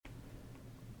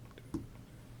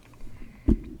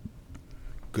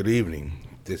Good evening.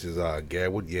 This is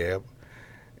Gab with Yab,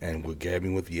 and we're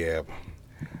gabbing with Yab.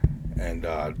 And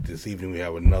this evening we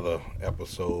have another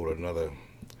episode, another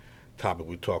topic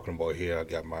we're talking about here. I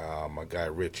got my guy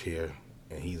Rich here,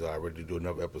 and he's ready to do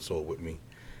another episode with me.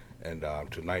 And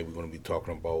tonight we're going to be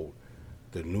talking about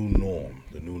the new norm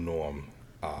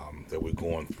that we're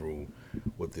going through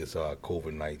with this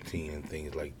COVID-19 and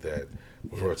things like that.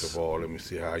 First of all, let me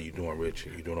see how you doing, Rich.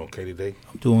 You doing okay today?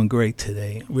 I'm doing great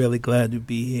today. Really glad to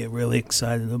be here. Really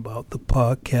excited about the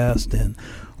podcast and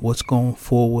what's going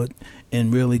forward,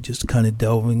 and really just kind of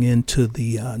delving into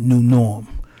the new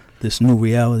norm, this new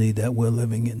reality that we're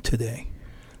living in today.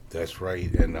 That's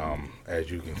right. And as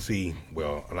you can see,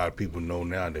 well, a lot of people know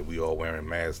now that we all wearing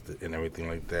masks and everything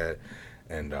like that.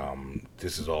 And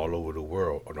this is all over the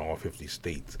world, in all 50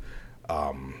 states.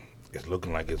 It's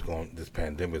looking like this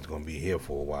pandemic is going to be here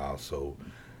for a while. So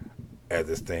as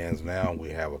it stands now, we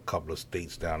have a couple of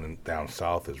states down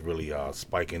south that's really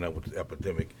spiking up with the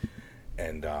epidemic.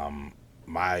 And for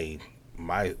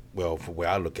where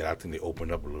I look at it, I think they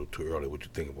opened up a little too early. What you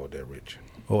think about that, Rich?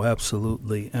 Oh,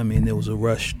 absolutely. I mean, there was a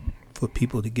rush for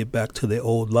people to get back to their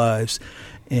old lives,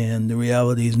 and the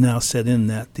reality is now set in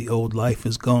that the old life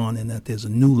is gone and that there's a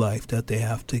new life that they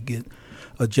have to get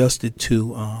adjusted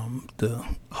to. The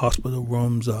hospital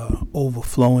rooms are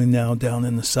overflowing now down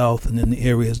in the South and in the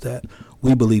areas that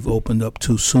we believe opened up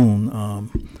too soon.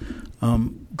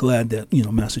 I'm glad that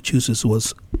Massachusetts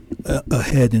was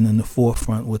ahead and in the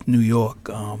forefront with New York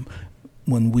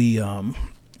when we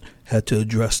had to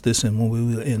address this and when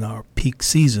we were in our peak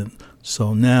season.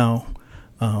 So now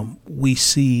we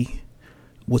see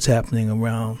what's happening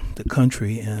around the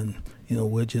country, and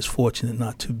we're just fortunate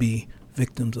not to be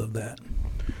victims of that.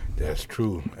 That's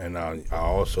true. And I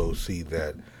also see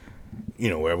that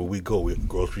wherever we go, we're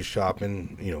grocery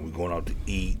shopping, we're going out to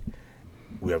eat,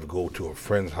 we have to go to a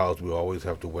friend's house, we always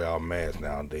have to wear our masks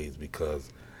nowadays,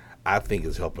 because I think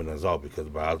it's helping us out, because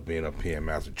by us being up here in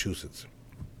Massachusetts,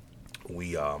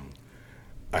 we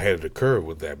ahead of the curve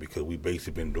with that, because we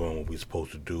basically been doing what we're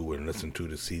supposed to do and listen to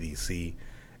the CDC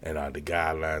and the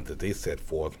guidelines that they set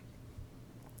forth,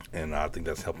 and I think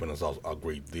that's helping us out a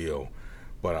great deal.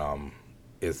 But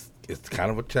it's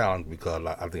kind of a challenge, because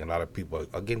I think a lot of people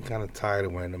are getting kind of tired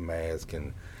of wearing the mask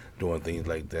and doing things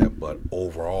like that. But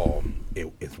overall,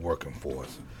 it's working for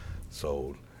us.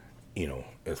 So,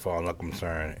 as far as I'm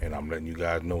concerned, and I'm letting you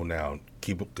guys know now,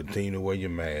 continue to wear your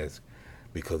mask,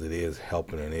 because it is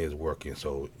helping and it is working.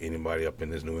 So anybody up in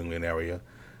this New England area,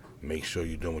 make sure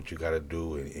you're doing what you got to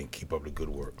do and keep up the good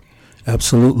work.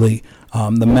 Absolutely.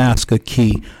 The masks are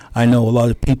key. I know a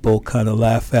lot of people kind of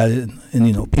laugh at it,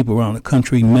 and people around the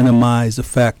country minimize the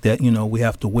fact that, we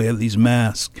have to wear these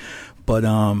masks. But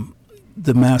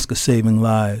the masks are saving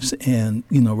lives, and,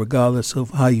 regardless of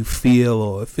how you feel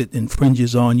or if it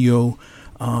infringes on you,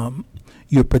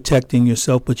 you're protecting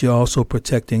yourself, but you're also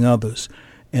protecting others.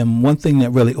 And one thing that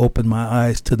really opened my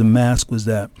eyes to the mask was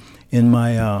that in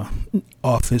my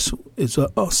office is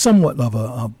a somewhat of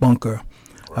a bunker.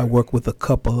 Right. I work with a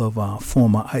couple of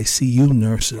former ICU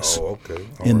nurses. Oh, okay.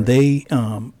 And they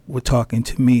were talking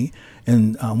to me,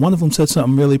 and one of them said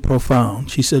something really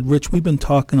profound. She said, "Rich, we've been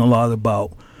talking a lot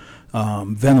about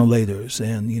ventilators,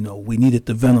 and we needed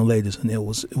the ventilators, and it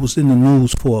was in the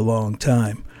news for a long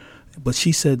time." But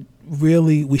she said,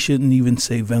 really, we shouldn't even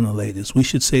say ventilators. We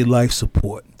should say life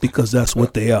support, because that's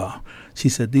what they are. She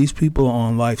said, these people are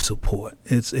on life support.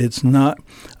 It's not,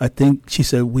 I think, she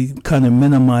said, we kind of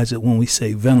minimize it when we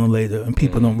say ventilator, and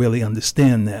people don't really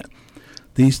understand that.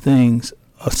 These things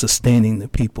are sustaining the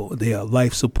people. They are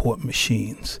life support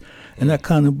machines. And that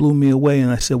kind of blew me away,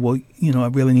 and I said, well, I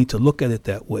really need to look at it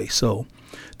that way. So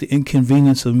the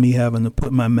inconvenience of me having to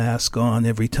put my mask on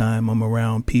every time I'm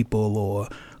around people or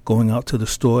going out to the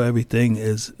store, everything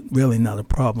is really not a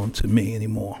problem to me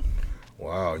anymore.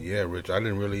 Wow, yeah, Rich, I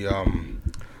didn't really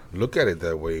look at it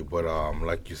that way, but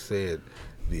like you said,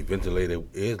 the ventilator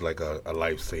is like a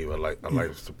lifesaver, like a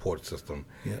life support system.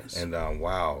 Yes. And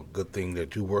wow, good thing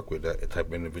that you work with that type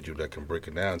of individual that can break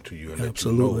it down to you and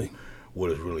Absolutely. let you know what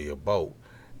it's really about.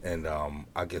 And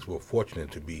I guess we're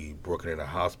fortunate to be working in a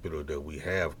hospital that we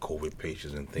have COVID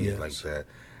patients and things like that,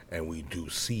 and we do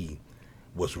see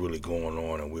what's really going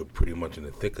on, and we're pretty much in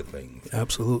the thick of things.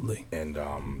 Absolutely. And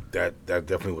that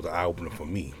definitely was an eye-opener for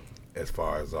me as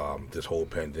far as this whole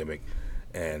pandemic.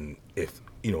 And if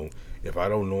I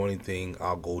don't know anything,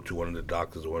 I'll go to one of the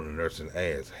doctors or one of the nurses and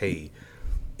ask, hey,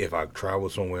 if I travel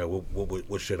somewhere,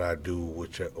 what should I do?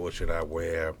 What should I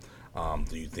wear?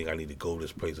 Do you think I need to go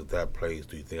this place or that place?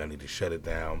 Do you think I need to shut it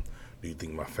down? Do you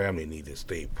think my family needs to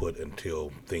stay put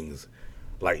until things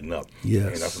lighten up?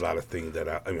 Yes. And that's a lot of things that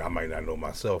I might not know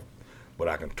myself, but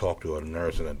I can talk to a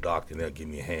nurse and a doctor, and they'll give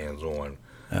me hands-on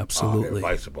Absolutely.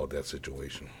 advice about that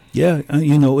situation. Yeah,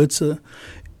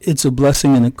 it's a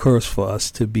blessing and a curse for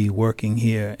us to be working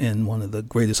here in one of the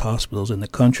greatest hospitals in the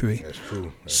country. That's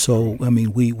true. So, I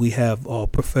mean, we have all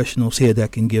professionals here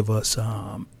that can give us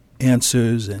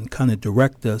answers and kind of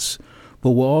direct us,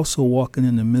 but we're also walking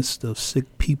in the midst of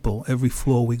sick people every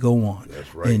floor we go on.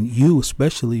 That's right. And you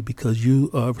especially, because you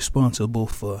are responsible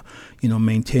for,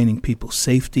 maintaining people's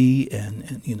safety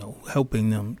and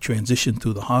helping them transition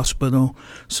through the hospital.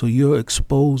 So you're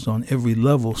exposed on every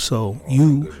level. So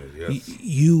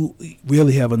you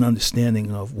really have an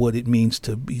understanding of what it means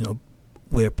to,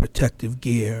 wear protective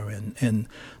gear and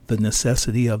the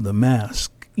necessity of the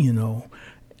mask,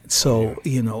 So,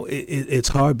 it's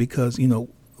hard because,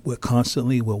 we're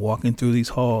walking through these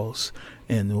halls,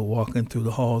 and we're walking through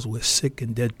the halls where sick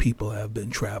and dead people have been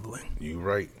traveling. You're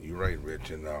right, Rich,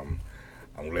 and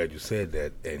I'm glad you said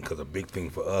that, and because a big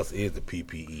thing for us is the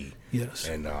PPE. Yes.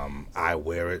 And I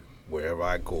wear it wherever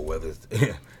I go, whether it's,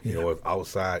 it's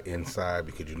outside, inside,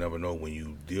 because you never know when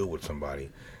you deal with somebody.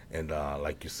 And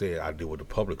like you said, I deal with the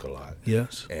public a lot.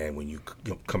 Yes. And when you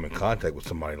come in contact with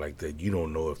somebody like that, you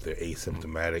don't know if they're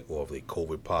asymptomatic or if they're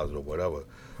COVID positive or whatever.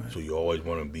 Right. So you always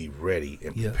want to be ready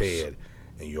and prepared,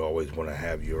 and you always want to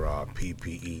have your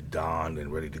PPE donned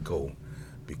and ready to go,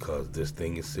 because this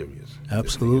thing is serious.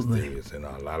 Absolutely. This thing is serious,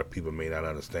 and a lot of people may not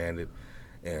understand it,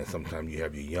 and sometimes you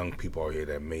have your young people out here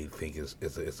that may think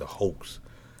it's a hoax,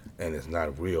 and it's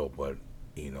not real. But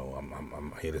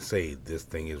I'm here to say this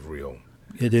thing is real.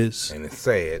 It is. And it's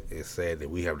sad. It's sad that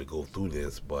we have to go through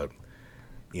this, but,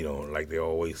 like they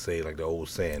always say, like the old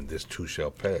saying, this too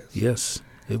shall pass. Yes,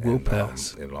 it will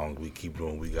pass. As long as we keep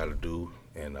doing what we got to do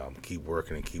and keep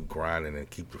working and keep grinding and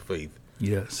keep the faith,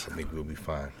 yes, I think we'll be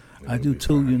fine. I do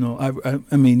too,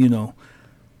 I mean,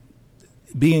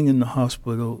 being in the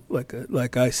hospital,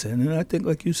 like I said, and I think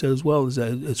like you said as well, is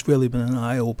that it's really been an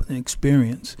eye-opening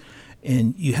experience,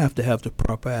 and you have to have the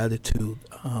proper attitude.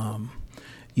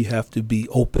 You have to be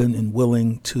open and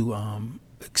willing to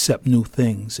accept new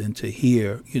things and to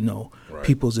hear, right,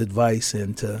 people's advice,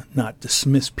 and to not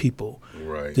dismiss people.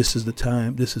 Right. This is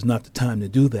not the time to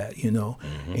do that,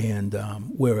 Mm-hmm. And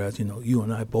whereas, you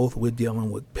and I both, we're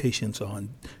dealing with patients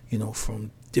on,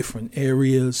 from different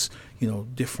areas,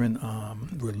 different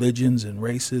religions and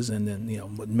races, and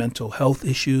then, with mental health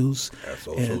issues. That's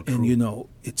also and, true. And,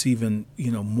 it's even,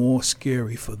 more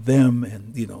scary for them,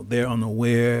 and, they're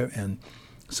unaware, and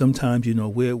sometimes,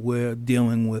 we're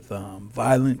dealing with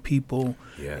violent people,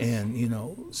 yes,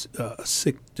 and,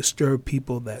 sick, disturbed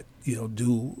people that,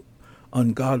 do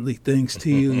ungodly things to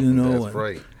you, That's and,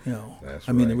 right. That's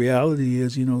I mean, the reality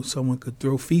is, someone could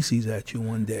throw feces at you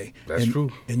one day. That's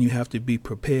true. And you have to be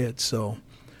prepared. So,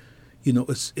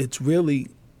 it's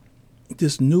really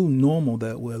this new normal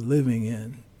that we're living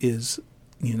in is,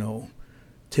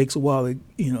 takes a while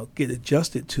to, get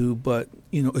adjusted to, but,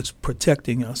 it's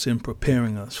protecting us and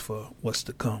preparing us for what's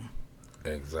to come.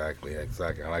 Exactly.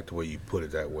 I like the way you put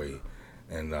it that way.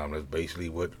 And that's basically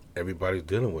what everybody's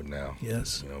dealing with now.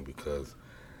 Yes. Because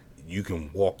you can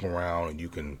walk around and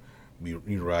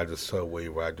you ride the subway,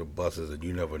 ride the buses, and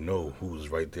you never know who's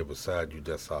right there beside you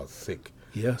that's out sick.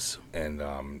 Yes. And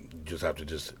you just have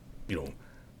to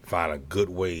find a good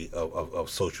way of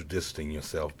social distancing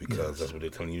yourself, because that's what they're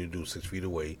telling you to do, 6 feet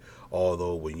away.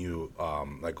 Although when you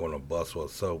like on a bus or a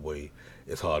subway,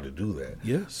 it's hard to do that.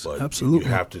 Yes, but absolutely.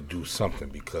 You have to do something,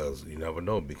 because you never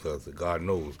know, because God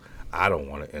knows I don't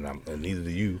want it, and neither do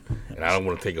you, and I don't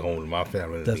want to take it home to my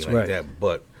family and anything like that.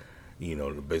 But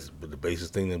the basic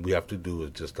thing that we have to do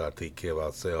is just take care of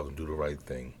ourselves and do the right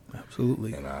thing.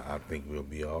 Absolutely. And I think we'll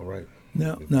be all right.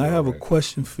 Now I have a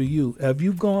question for you. Have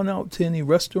you gone out to any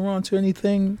restaurants or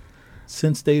anything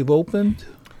since they've opened?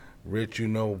 Rich,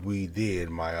 we did.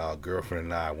 My girlfriend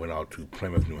and I went out to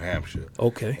Plymouth, New Hampshire.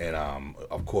 Okay. And,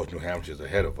 of course, New Hampshire's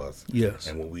ahead of us. Yes.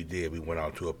 And what we did, we went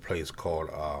out to a place called,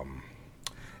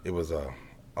 it was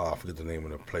I forget the name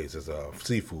of the place. It's a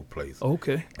seafood place.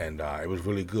 Okay. And it was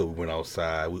really good. We went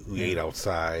outside. We ate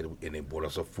outside, and they brought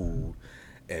us some food.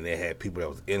 And they had people that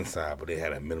was inside, but they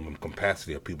had a minimum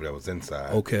capacity of people that was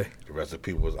inside. Okay. The rest of the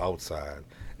people was outside.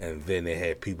 And then they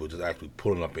had people just actually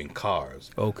pulling up in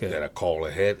cars. Okay. That I called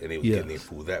ahead, and they was getting their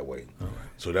food that way. All right.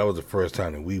 So that was the first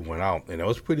time that we went out, and it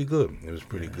was pretty good. It was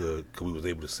pretty good, because we was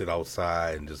able to sit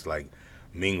outside and just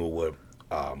mingle with.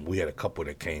 We had a couple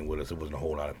that came with us. It wasn't a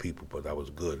whole lot of people, but that was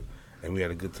good. and we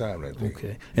had a good time that day.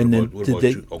 Okay. And then what did about they?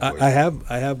 you? Oh, go I ahead.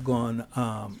 have gone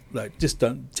like just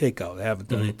done takeout. I haven't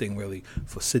done anything really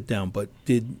for sit down. But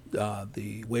did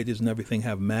the waiters and everything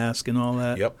have masks and all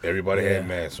that? Yep, everybody Yeah. had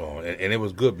masks on, and it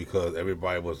was good because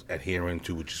everybody was adhering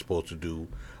to what you're supposed to do.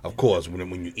 Of course,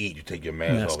 when you eat, you take your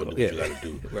mask off and do what you got to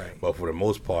do. Right. But for the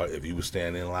most part, if you were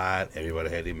standing in line, everybody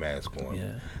had their mask on.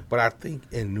 Yeah. But I think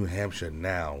in New Hampshire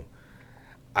now,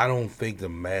 I don't think the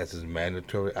mask is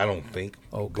mandatory. I don't think.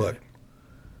 Okay. But,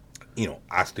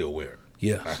 I still wear it.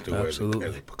 Yes, I still absolutely. wear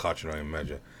it as a precautionary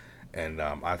measure. And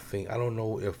I don't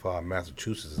know if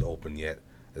Massachusetts is open yet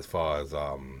as far as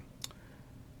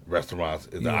restaurants.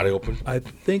 Are they open? I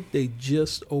think they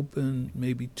just opened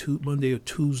maybe Monday or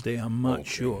Tuesday. I'm not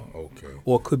sure. Okay.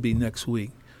 Or it could be next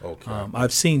week. Okay.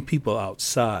 I've seen people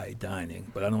outside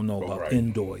dining, but I don't know about right.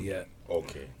 indoor yet.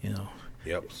 Okay.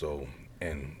 Yep. So,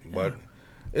 but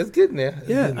it's getting there. It's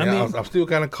Yeah, getting I there. mean- I'm still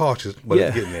kind of cautious, but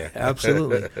it's getting there.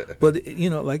 Absolutely. But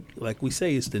like we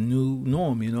say, it's the new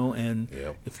norm. And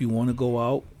Yep. if you want to go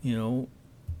out,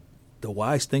 the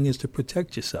wise thing is to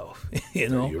protect yourself.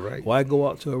 You're right. Why go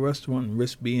out to a restaurant and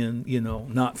risk being,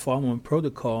 not following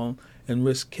protocol and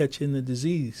risk catching the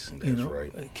disease? That's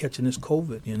right. Catching this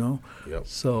COVID. Yep.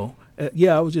 So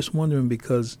I was just wondering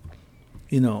because,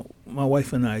 my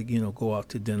wife and I, go out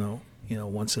to dinner,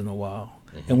 once in a while.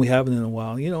 And we haven't in a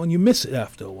while, and you miss it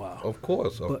after a while. Of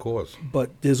course. But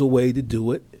there's a way to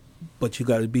do it, but you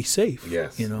got to be safe.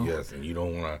 Yes. Yes. And you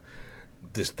don't want to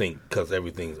just think because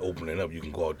everything's opening up, you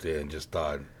can go out there and just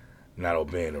start not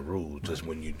obeying the rules. Just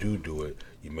when you do it,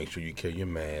 you make sure you carry your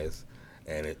mask,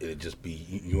 and it'll just be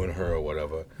you and her or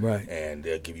whatever. Right. And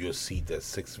they'll give you a seat that's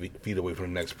 6 feet away from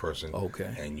the next person.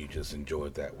 Okay. And you just enjoy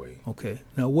it that way. Okay.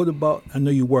 Now, what about? I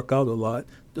know you work out a lot.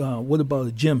 What about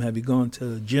a gym? Have you gone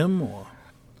to a gym or?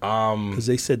 Because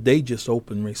they said they just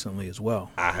opened recently as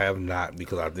well. I have not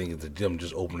because I think it's the gym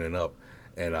just opening up,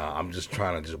 and I'm just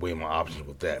trying to just weigh my options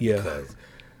with that Yeah. because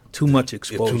Too much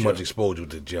exposure. it's too much exposure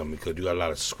to the gym because you got a lot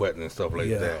of sweating and stuff like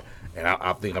Yeah. that, and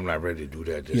I think I'm not ready to do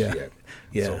that just yet.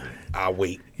 Yeah. So I'll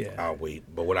wait. Yeah. I'll wait.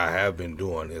 But what I have been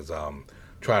doing is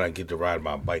trying to get to ride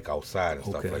my bike outside and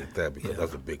stuff Okay. like that because Yeah.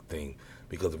 that's a big thing.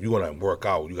 Because if you want to work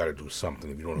out, you got to do something.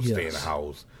 If you don't want to stay in the Yes.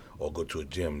 house or go to a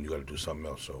gym, you got to do something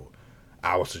else. So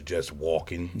I would suggest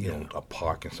walking, a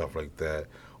park and stuff like that,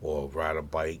 or ride a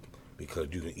bike because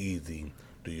you can easily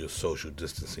do your social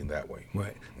distancing that way.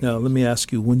 Right. Now, let me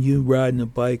ask you: when you riding a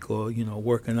bike or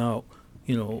working out,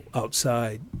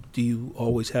 outside, do you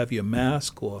always have your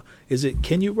mask, or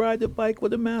can you ride the bike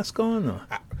with a mask on? Or?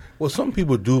 Well, some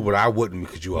people do, but I wouldn't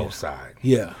because you're outside.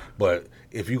 Yeah. But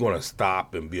if you're going to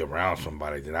stop and be around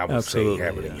somebody, then I would Absolutely, say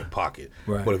have it yeah. in your pocket.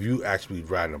 Right. But if you actually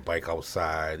riding a bike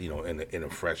outside, in the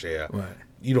fresh air, Right.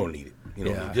 you don't need it. You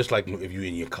know, Yeah. just like if you're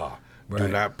in your car. Do Right.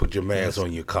 not put your mask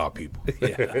on your car, people.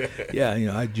 Yeah.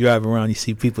 I drive around. You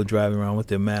see people driving around with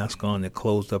their mask on. They're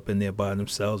closed up in there by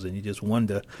themselves, and you just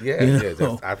wonder.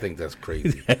 I think that's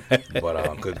crazy.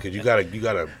 But because you gotta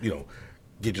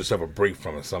get yourself a break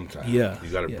from it sometimes. Yeah, you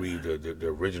gotta yeah. breathe the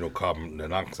original carbon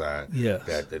monoxide Yes.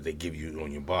 that they give you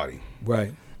on your body.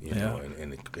 Right. You know,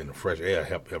 and the fresh air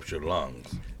helps your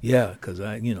lungs. Yeah, because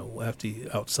after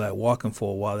you're outside walking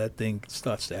for a while, that thing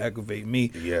starts to aggravate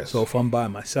me. Yes. So if I'm by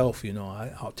myself,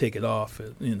 I'll take it off,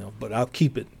 but I'll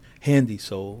keep it handy.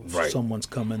 So if Right. someone's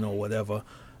coming or whatever,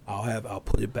 I'll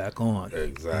put it back on.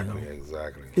 Exactly.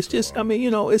 It's So,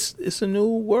 just, it's a new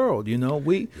world.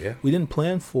 We didn't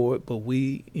plan for it, but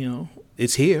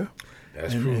it's here.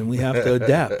 That's and, true. and we have to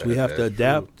adapt. We have to That's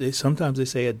adapt. Sometimes they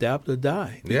say adapt or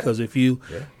die. Yeah. Because if you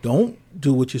Yeah. don't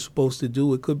do what you're supposed to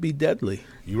do, it could be deadly.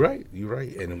 You're right.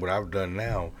 And what I've done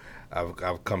now,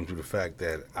 I've come to the fact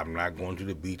that I'm not going to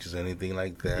the beaches or anything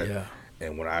like that. Yeah.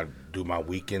 And when I do my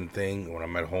weekend thing, when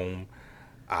I'm at home,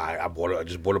 I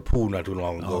just bought a pool not too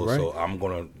long ago, All right. so I'm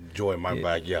gonna enjoy my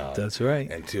backyard. That's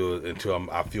right. Until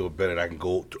I feel better, that I can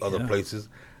go to other Yeah. places.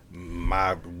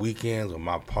 My weekends or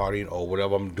my partying or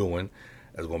whatever I'm doing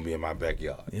is gonna be in my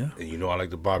backyard. Yeah. And I like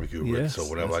to barbecue, Rick. Yes, so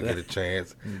whenever I that's get a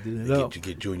chance, You do it to up.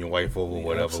 get you and your wife over,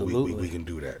 whatever, absolutely. we can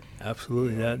do that.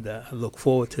 Absolutely. That I look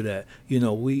forward to that.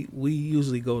 We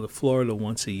usually go to Florida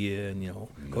once a year and go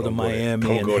to Don't go there. Miami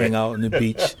Don't and go hang there. out on the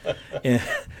beach.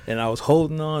 and I was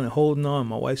holding on.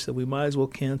 My wife said we might as well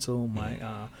cancel.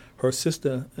 Her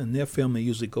sister and their family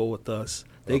usually go with us.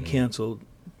 They canceled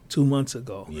 2 months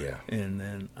ago. Yeah. And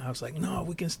then I was like, no,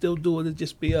 we can still do it. It'll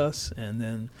just be us. And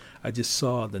then I just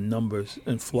saw the numbers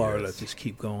in Florida Yes. just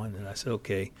keep going. And I said,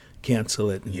 okay, cancel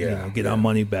it and Yeah, get our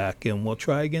money back. And we'll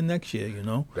try again next year,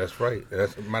 That's right.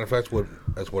 Matter of fact,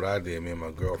 that's what I did. Me and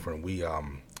my girlfriend, we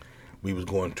we was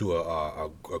going to a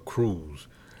cruise.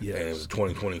 Yes. And it was a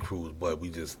 2020 cruise, but we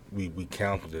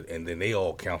canceled it, and then they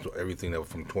all canceled everything that was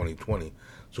from 2020.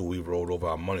 So we rolled over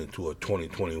our money to a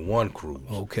 2021 cruise.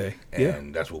 Okay.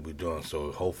 And that's what we're doing.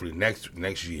 So hopefully next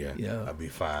year I'll be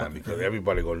fine, because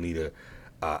everybody gonna need a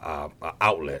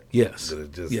outlet. Yes.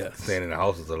 Just staying in the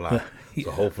house is a lot.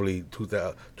 So hopefully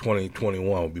 2021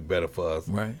 will be better for us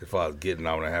as far as getting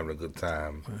out and having a good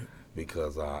time. Right.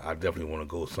 Because I definitely want to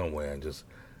go somewhere and just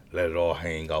let it all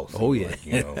hang out. Oh yeah,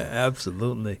 you know?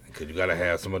 Absolutely. Because you got to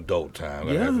have some adult time,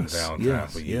 got to have some downtime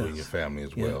for you and your family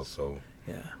as well. So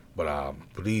but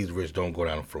please, Rich, don't go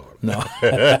down to Florida.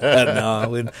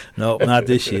 No, not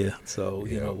this year. So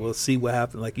you know, we'll see what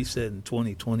happens. Like you said, in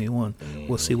 2021,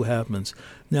 we'll see what happens.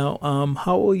 Now,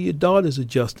 how are your daughters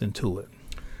adjusting to it?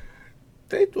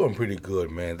 They're doing pretty good,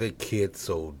 man. They're kids,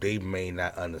 so they may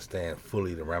not understand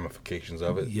fully the ramifications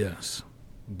of it. Yes.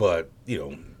 But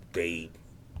they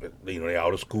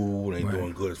out of school. They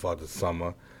doing good as far as the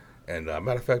summer. And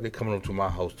matter of fact, they're coming up to my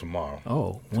house tomorrow.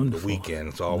 Oh, wonderful. The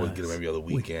weekend. So I always get them every other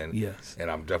weekend. Yes. And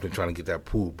I'm definitely trying to get that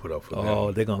pool put up for them.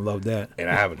 Oh, they're going to love that. And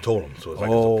I haven't told them, so it's like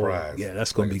a surprise. Yeah,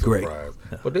 that's going to be great.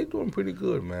 But they're doing pretty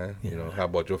good, man. Yeah. How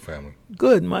about your family?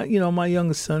 Good. My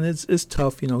youngest son, it's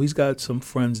tough. He's got some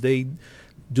friends. They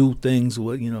do things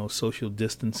with, social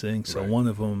distancing. So one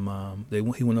of them,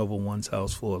 he went over one's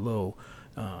house for a little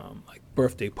like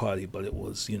birthday party, but it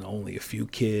was only a few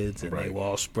kids, and they were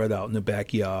all spread out in the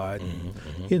backyard,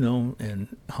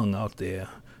 and hung out there.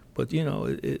 But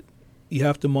you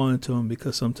have to monitor them,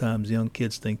 because sometimes young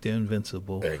kids think they're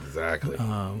invincible. Exactly.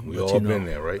 We all been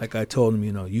there, right? Like I told them,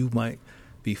 you might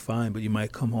be fine, but you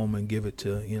might come home and give it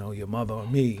to your mother or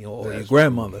me or your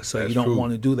grandmother. True. So you don't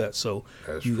want to do that. So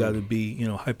you got to be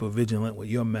hyper vigilant with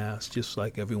your mask, just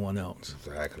like everyone else.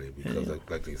 Exactly, because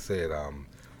like they said,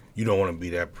 you don't want to be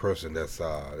that person that's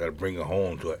that bring it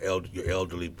home to your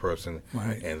elderly person,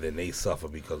 and then they suffer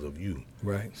because of you.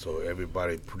 Right. So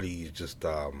everybody, please just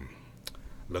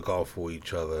look out for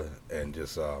each other, and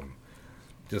just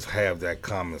have that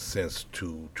common sense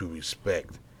to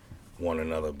respect one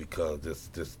another, because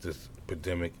this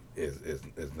pandemic is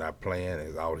not playing.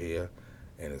 It's out here,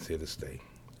 and it's here to stay.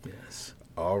 Yes.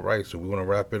 All right, so we want to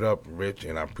wrap it up, Rich,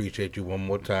 and I appreciate you one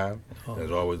more time.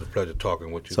 It's always a pleasure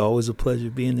talking with you. It's always a pleasure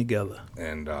being together.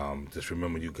 And just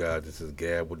remember, you guys, this is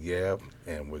Gab with Yab,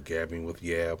 and we're gabbing with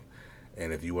Yab.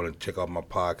 And if you want to check out my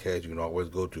podcast, you can always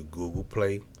go to Google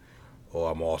Play,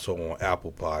 or I'm also on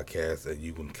Apple Podcasts, and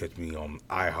you can catch me on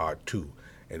iHeart too.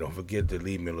 And don't forget to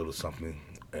leave me a little something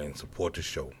and support the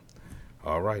show.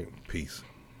 All right, peace.